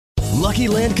Lucky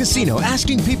Land Casino,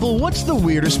 asking people, what's the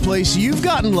weirdest place you've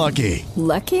gotten lucky?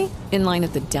 Lucky? In line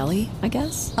at the deli, I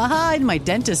guess? Aha, in my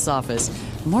dentist's office.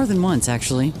 More than once,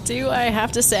 actually. Do I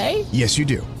have to say? Yes, you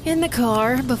do. In the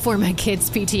car before my kids'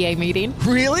 PTA meeting.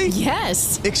 Really?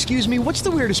 Yes. Excuse me, what's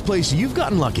the weirdest place you've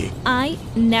gotten lucky? I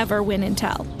never win and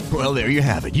tell. Well, there you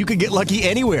have it. You can get lucky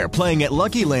anywhere, playing at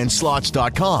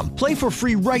LuckyLandSlots.com. Play for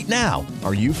free right now.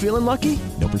 Are you feeling lucky?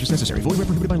 No purchase necessary. Void where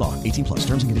prohibited by law. 18 plus.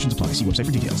 Terms and conditions apply. See website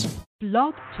for details.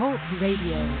 Blog Talk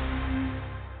Radio.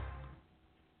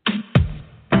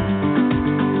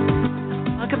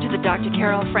 Welcome to the Dr.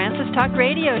 Carol Francis Talk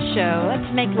Radio Show. Let's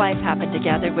make life happen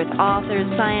together with authors,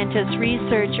 scientists,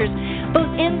 researchers, both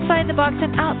inside the box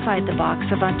and outside the box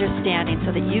of understanding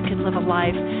so that you can live a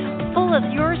life full of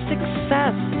your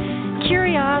success,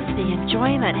 curiosity,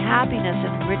 enjoyment, happiness,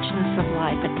 and richness of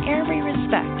life in every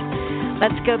respect.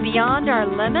 Let's go beyond our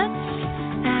limits,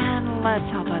 and let's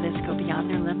help others go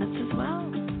beyond their limits as well.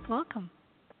 Welcome.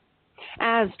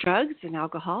 As drugs and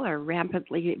alcohol are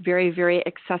rampantly very, very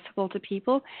accessible to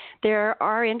people, there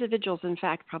are individuals, in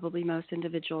fact, probably most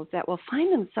individuals, that will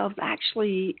find themselves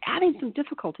actually having some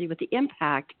difficulty with the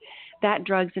impact that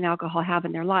drugs and alcohol have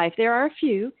in their life. There are a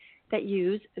few that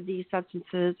use these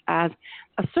substances as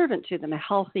a servant to them, a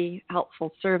healthy,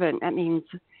 helpful servant. That means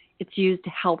it's used to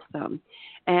help them.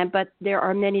 But there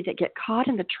are many that get caught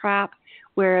in the trap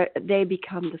where they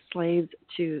become the slaves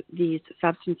to these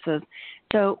substances.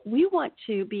 So we want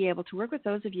to be able to work with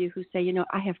those of you who say, you know,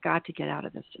 I have got to get out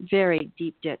of this very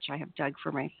deep ditch I have dug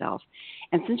for myself.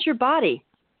 And since your body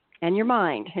and your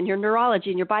mind and your neurology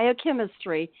and your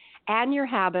biochemistry and your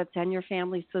habits and your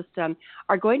family system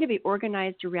are going to be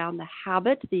organized around the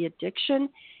habit, the addiction,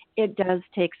 it does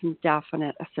take some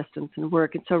definite assistance and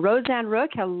work. And so Roseanne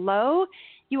Rook, hello.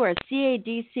 You are a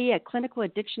CADC, a clinical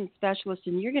addiction specialist,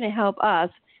 and you're going to help us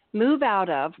move out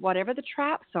of whatever the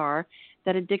traps are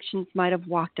that addictions might have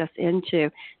walked us into.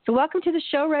 So welcome to the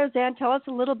show, Roseanne. Tell us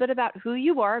a little bit about who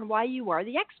you are and why you are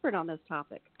the expert on this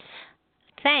topic.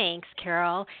 Thanks,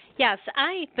 Carol. Yes,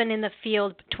 I've been in the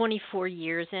field 24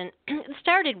 years, and it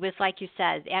started with, like you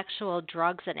said, actual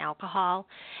drugs and alcohol,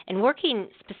 and working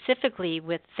specifically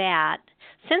with that.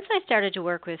 Since I started to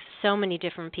work with so many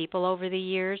different people over the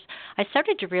years, I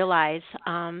started to realize,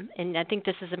 and I think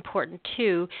this is important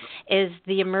too, is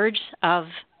the emerge of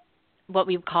what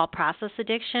we call process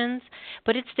addictions,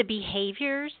 but it's the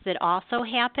behaviors that also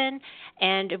happen,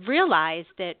 and realize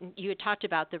that you had talked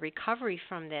about the recovery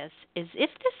from this is if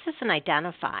this isn't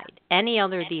identified, any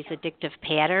other of these addictive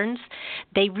patterns,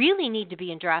 they really need to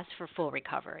be addressed for full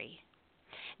recovery.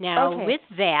 Now, with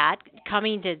that,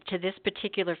 coming to this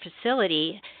particular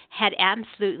facility had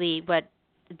absolutely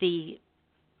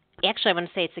actually, I want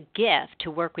to say it's a gift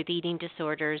to work with eating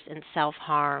disorders and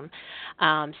self-harm,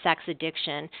 sex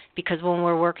addiction, because when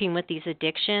we're working with these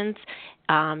addictions,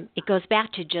 it goes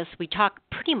back to we talk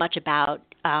pretty much about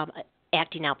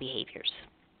acting out behaviors.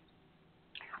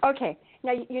 Okay.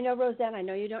 Now, you know, Roseanne, I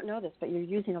know you don't know this, but you're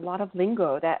using a lot of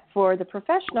lingo that for the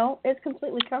professional is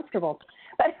completely comfortable.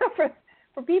 But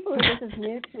for people who this is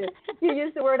new to, you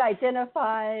use the word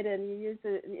identified and you use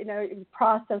the,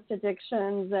 processed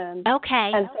addictions and so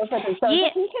forth. And so can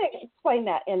you kind of explain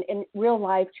that in real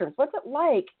life terms? What's it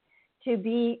like to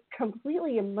be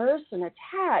completely immersed and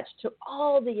attached to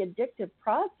all the addictive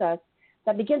process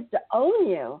that begins to own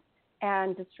you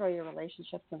and destroy your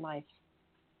relationships in life?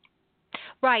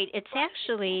 Right. It's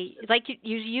actually, like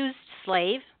you used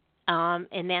slave,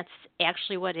 and that's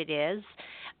actually what it is.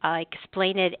 I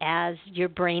explain it as your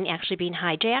brain actually being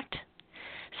hijacked.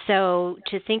 So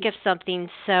to think of something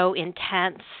so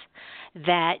intense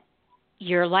that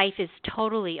your life is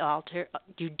totally altered,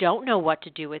 you don't know what to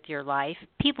do with your life,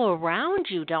 people around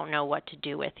you don't know what to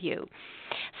do with you.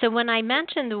 So when I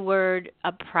mention the word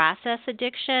a process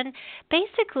addiction,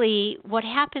 basically what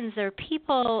happens are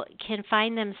people can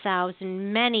find themselves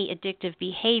in many addictive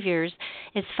behaviors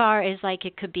as far as like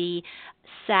it could be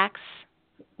sex,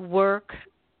 work,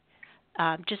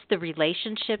 just the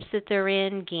relationships that they're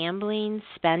in, gambling,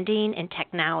 spending, and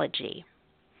technology.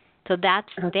 So that's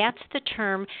the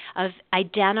term of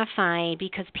identifying,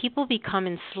 because people become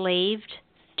enslaved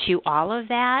to all of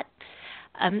that.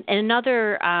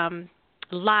 Another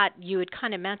lot, you had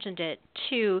kind of mentioned it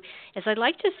too, is I'd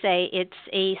like to say it's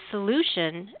a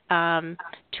solution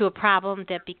to a problem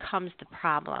that becomes the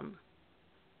problem.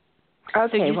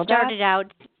 Okay, so you started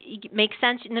out, it makes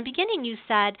sense. In the beginning you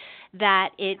said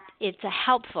that it's a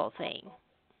helpful thing.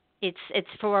 It's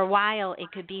for a while it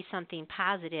could be something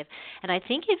positive. And I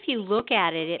think if you look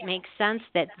at it, it makes sense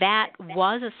that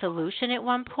was a solution at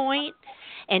one point,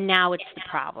 and now it's the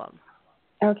problem.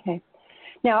 Okay.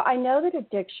 Now, I know that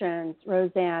addictions,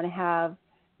 Roseanne, have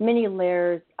many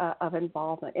layers of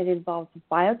involvement. It involves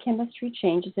biochemistry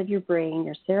changes of your brain,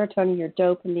 your serotonin, your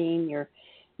dopamine,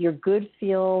 your good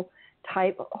feel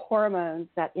type hormones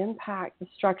that impact the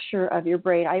structure of your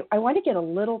brain. I want to get a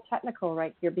little technical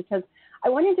right here because I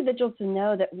want individuals to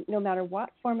know that no matter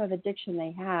what form of addiction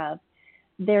they have,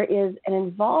 there is an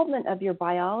involvement of your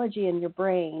biology in your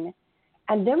brain.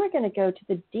 And then we're going to go to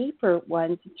the deeper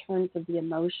ones in terms of the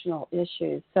emotional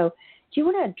issues. So do you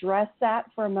want to address that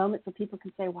for a moment so people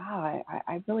can say, wow,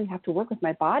 I really have to work with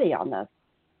my body on this?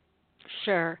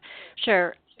 Sure.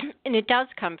 And it does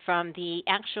come from the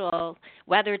actual,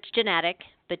 whether it's genetic,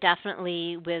 but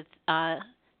definitely with the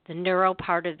neuro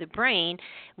part of the brain,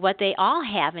 what they all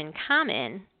have in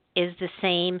common is the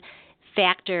same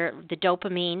factor, the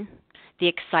dopamine, the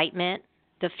excitement,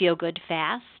 the feel good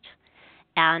fast,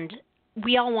 and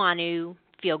we all want to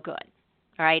feel good,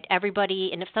 all right?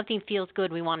 Everybody, and if something feels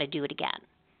good, we want to do it again.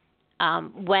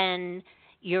 When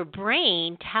your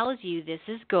brain tells you this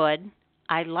is good,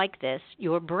 I like this,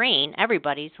 your brain,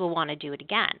 everybody's, will want to do it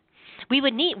again. We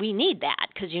need that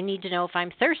because you need to know if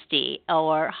I'm thirsty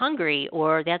or hungry,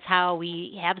 or that's how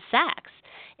we have sex.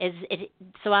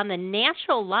 So on the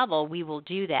natural level, we will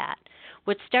do that.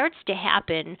 What starts to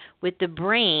happen with the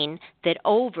brain that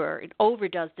it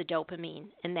overdoes the dopamine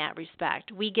in that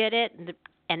respect. We get it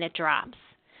and it drops.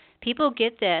 People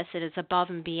get this, it is above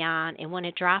and beyond, and when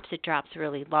it drops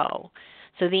really low.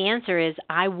 So the answer is,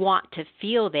 I want to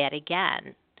feel that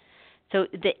again.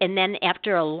 And then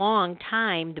after a long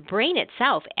time, the brain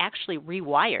itself actually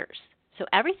rewires. So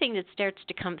everything that starts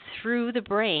to come through the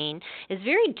brain is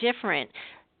very different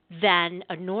than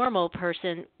a normal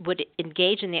person would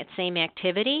engage in that same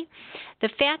activity. The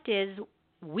fact is,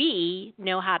 we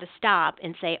know how to stop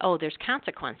and say, oh, there's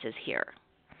consequences here.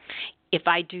 If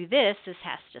I do this, this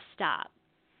has to stop.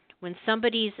 When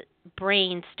somebody's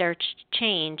brain starts to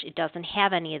change, it doesn't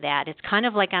have any of that. It's kind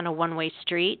of like on a one-way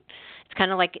street. It's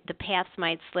kind of like the paths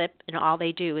might slip, and all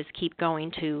they do is keep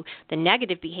going to the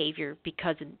negative behavior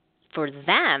because for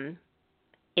them,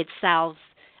 it solves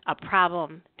a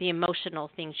problem, the emotional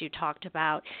things you talked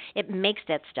about. It makes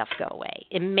that stuff go away.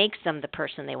 It makes them the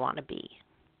person they want to be.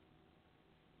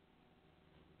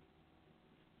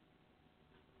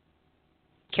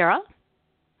 Carol?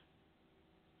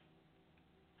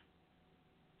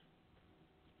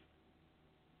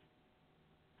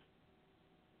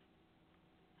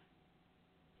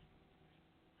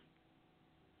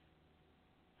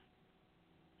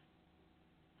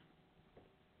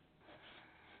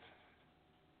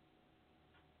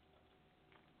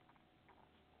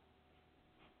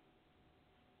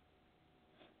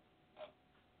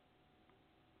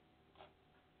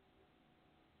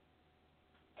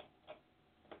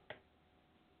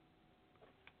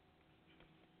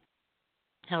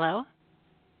 Hello?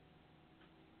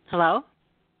 Hello?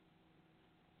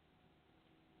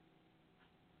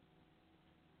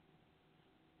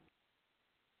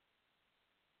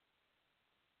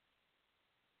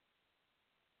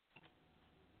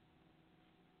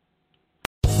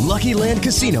 Lucky Land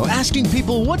Casino, asking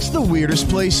people, what's the weirdest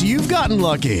place you've gotten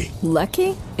lucky?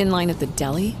 Lucky? In line at the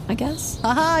deli, I guess?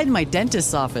 Aha, in my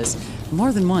dentist's office.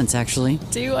 More than once, actually.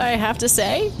 Do I have to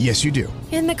say? Yes, you do.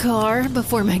 In the car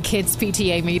before my kids'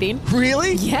 PTA meeting.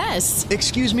 Really? Yes.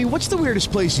 Excuse me, what's the weirdest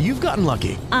place you've gotten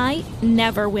lucky? I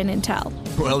never win and tell.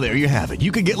 Well, there you have it.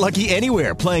 You can get lucky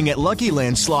anywhere, playing at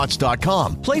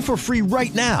LuckyLandSlots.com. Play for free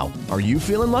right now. Are you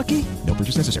feeling lucky? No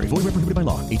purchase necessary. Void where prohibited by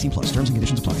law. 18+. Terms and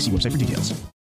conditions apply. See website for details.